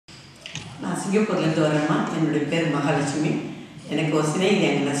நான் சிங்கப்பூர்லேருந்து வரேம்மா. என்னுடைய பேர் மகாலட்சுமி. எனக்கு ஒரு சிநேகிதி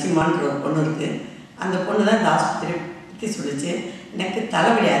எங்கள் நசிமான்ற ஒரு பொண்ணு இருக்குது. அந்த பொண்ணு தான் இந்த ஆஸ்பத்திரி பற்றி சொல்லிச்சு. எனக்கு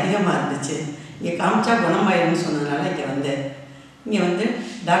தலைவலி அதிகமாக இருந்துச்சு. இங்கே காமிச்சா குணமாயிரும்னு சொன்னதுனால இங்கே வந்தேன். இங்கே வந்து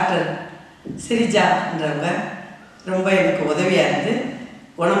டாக்டர் சிரிஜான்றவங்க ரொம்ப எனக்கு உதவியாக இருந்து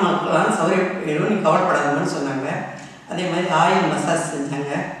குணமாக்கலாம், சௌகரியம் நீ கவலைப்படாதமான்னு சொன்னாங்க. அதே மாதிரி ஆயில் மசாஜ்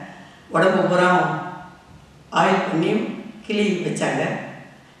செஞ்சாங்க. உடம்பு பூரா ஆயில் பண்ணி கிளி வச்சாங்க.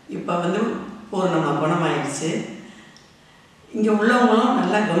 இப்போ வந்து பூர்ணமாக குணமாயிடுச்சு. இங்கே உள்ளவங்களும்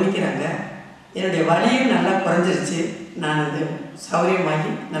நல்லா கவனிக்கிறாங்க. என்னுடைய வலியும் நல்லா குறைஞ்சிருச்சு. நான் இது சௌகரியமாகி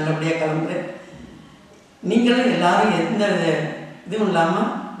நல்லபடியாக கிளம்புறேன். நீங்களும் எல்லோரும் எந்த இதுவும்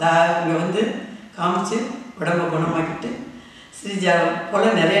இல்லாமல் இங்கே வந்து காமிச்சு உடம்பை குணமாக்கிட்டு ஸ்ரீஜா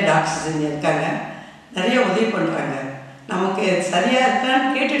போல் நிறைய டாக்டர்ஸ் இங்கே இருக்காங்க. நிறைய உதவி பண்ணுறாங்க. நமக்கு சரியாக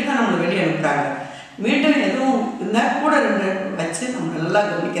இருக்கான்னு கேட்டுட்டு தான் நம்மளை வெளியே அனுப்புகிறாங்க. மீண்டும் எதுவும் இருந்தால் கூட ரெண்டு வச்சு நம்ம நல்லா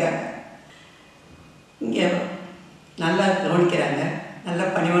கவனிக்கிறாங்க. இங்கே நல்லா கவனிக்கிறாங்க. நல்ல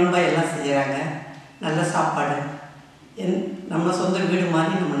பணிவன்பாக எல்லாம் செய்கிறாங்க. நல்ல சாப்பாடு, நம்ம சொந்த வீடு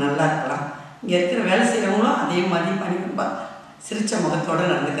மாதிரி நம்ம நல்லா இருக்கலாம். இங்கே இருக்கிற வேலை செய்கிறவங்களும் அதே மாதிரி பணிவன்பாக சிரித்த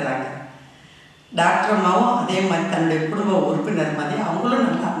முகத்தோடு நடந்துக்கிறாங்க. டாக்டர் அம்மாவும் அதே மாதிரி தன்னுடைய குடும்ப உறுப்பினர் மாதிரி அவங்களும்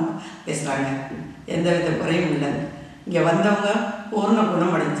நல்லா பேசுகிறாங்க. எந்த வித குறையும் இல்லை. இங்கே வந்தவங்க பூர்ண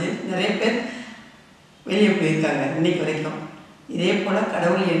குணமடைஞ்சு நிறைய பேர் வெளியே போயிருக்காங்க இன்றைக்கு வரைக்கும். இதே போல்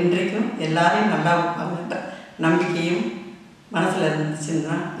கடவுள் என்றைக்கும் எல்லாரையும் நல்லா வைப்பாங்கன்ற நம்பிக்கையும் மனசில்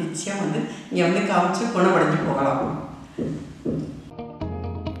இருந்துச்சுன்னா நிச்சயம் வந்து இங்கே வந்து காமிச்சு குணமடைஞ்சு போகலாம்.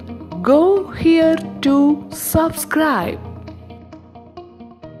 Go here to subscribe.